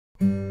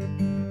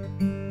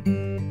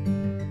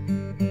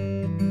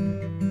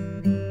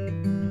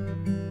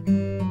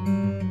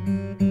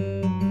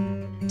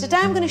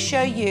I'm going to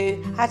show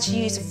you how to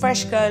use a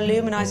Fresh Glow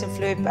Luminising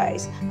Fluid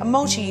Base, a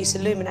multi-use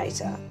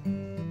illuminator.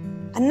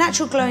 A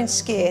natural glowing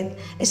skin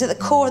is at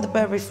the core of the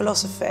Burberry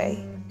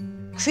philosophy.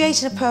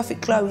 Creating a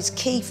perfect glow is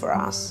key for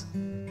us.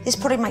 This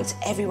product makes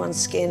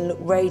everyone's skin look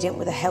radiant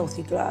with a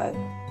healthy glow.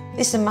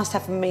 This is a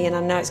must-have for me, and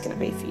I know it's going to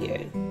be for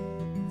you.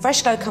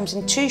 Fresh Glow comes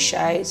in 2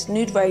 shades,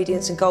 Nude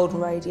Radiance and Golden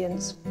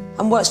Radiance,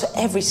 and works for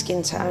every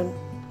skin tone.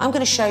 I'm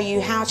going to show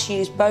you how to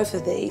use both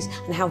of these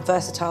and how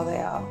versatile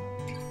they are.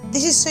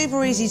 This is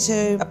super easy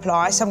to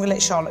apply, so I'm going to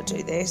let Charlotte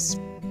do this.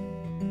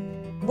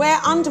 Wear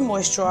under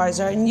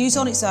moisturiser and use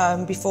on its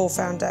own before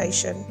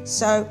foundation.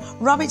 So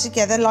rub it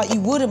together like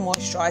you would a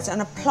moisturiser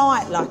and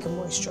apply it like a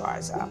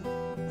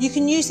moisturiser. You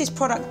can use this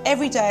product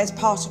every day as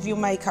part of your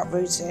makeup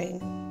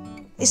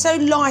routine. It's so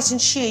light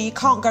and sheer you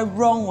can't go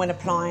wrong when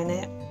applying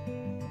it.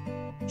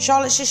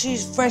 Charlotte's just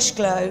used Fresh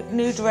Glow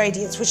Nude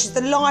Radiance, which is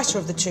the lighter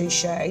of the 2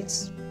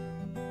 shades.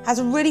 Has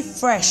a really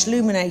fresh,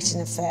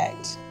 illuminating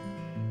effect.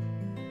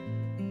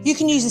 You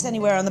can use this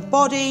anywhere on the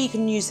body, you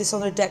can use this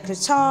on a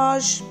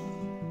décolletage.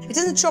 It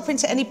doesn't drop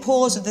into any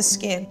pores of the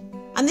skin,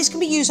 and this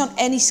can be used on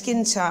any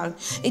skin tone.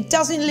 It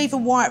doesn't leave a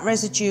white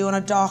residue on a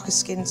darker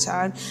skin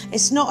tone.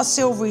 It's not a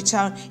silvery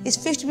tone, it's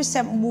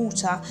 50%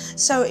 water,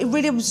 so it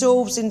really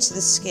absorbs into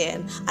the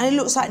skin, and it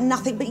looks like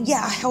nothing but,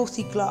 yeah, a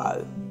healthy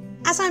glow.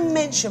 As I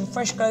mentioned,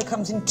 Fresh Glow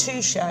comes in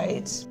 2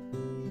 shades.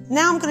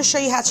 Now I'm going to show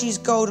you how to use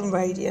Golden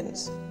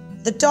Radiance,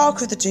 the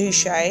darker of the 2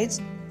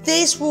 shades.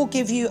 This will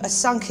give you a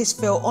sun-kissed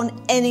feel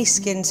on any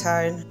skin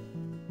tone.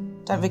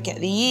 Don't forget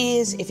the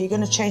ears. If you're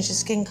going to change the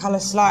skin colour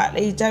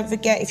slightly, don't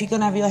forget if you're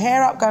going to have your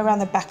hair up, go around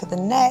the back of the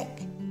neck.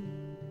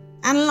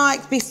 And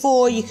like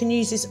before, you can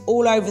use this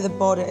all over the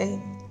body.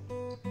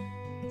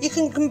 You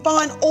can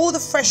combine all the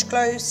Fresh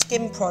Glow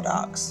skin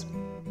products.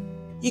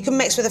 You can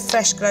mix with a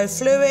Fresh Glow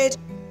fluid,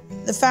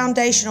 the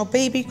foundation or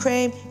BB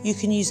cream. You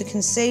can use a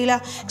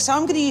concealer. So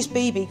I'm going to use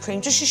BB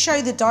cream just to show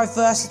you the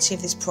diversity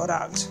of this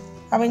product.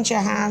 Go into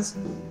your hands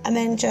and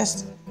then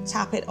just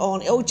tap it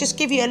on. It will just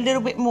give you a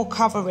little bit more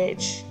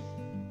coverage,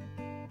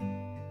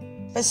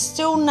 but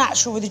still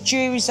natural with a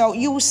dewy result.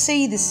 You will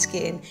see the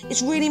skin.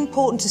 It's really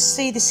important to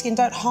see the skin,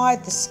 don't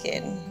hide the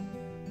skin.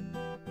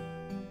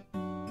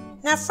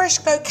 Now, Fresh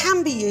Glow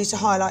can be used to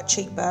highlight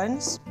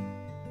cheekbones.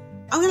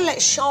 I'm going to let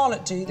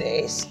Charlotte do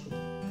this.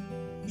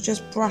 You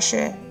just brush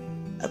it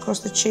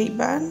across the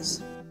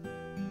cheekbones,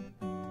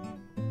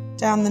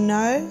 down the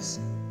nose,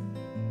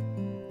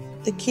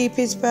 the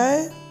Cupid's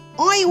bow.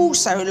 I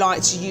also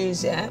like to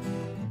use it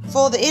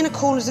for the inner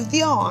corners of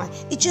the eye.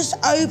 It just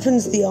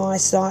opens the eye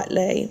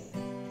slightly.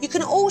 You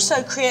can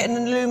also create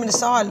an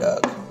luminous eye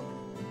look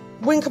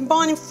when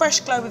combining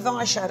Fresh Glow with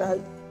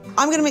eyeshadow.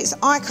 I'm going to mix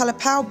eye colour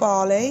Pale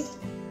Barley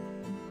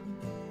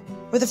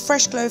with a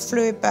Fresh Glow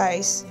fluid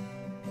base.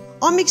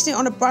 I'm mixing it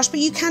on a brush, but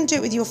you can do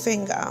it with your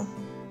finger.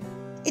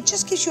 It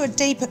just gives you a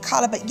deeper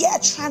colour, but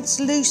yet a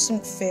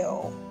translucent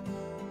feel.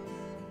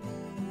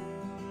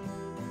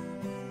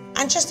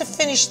 And just to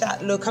finish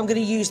that look, I'm going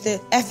to use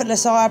the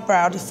Effortless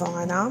Eyebrow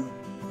Definer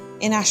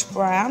in Ash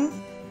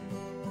Brown.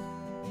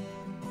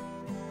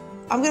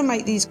 I'm going to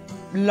make these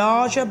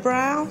larger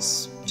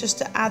brows just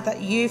to add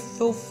that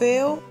youthful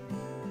feel.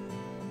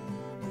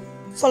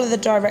 Follow the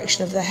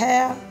direction of the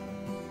hair.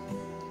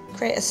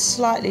 Create a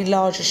slightly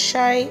larger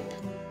shape.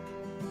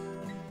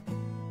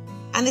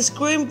 And this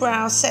green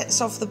brow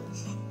sets off the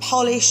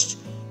polished,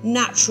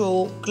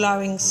 natural,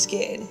 glowing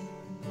skin.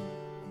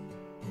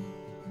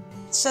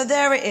 So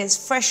there it is,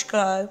 Fresh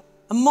Glow,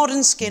 a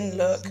modern skin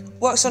look,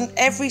 works on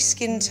every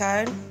skin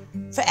tone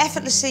for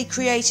effortlessly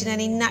creating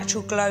any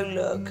natural glow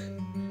look.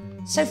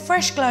 So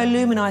Fresh Glow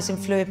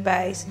Luminising Fluid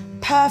Base,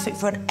 perfect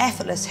for an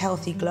effortless,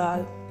 healthy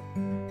glow.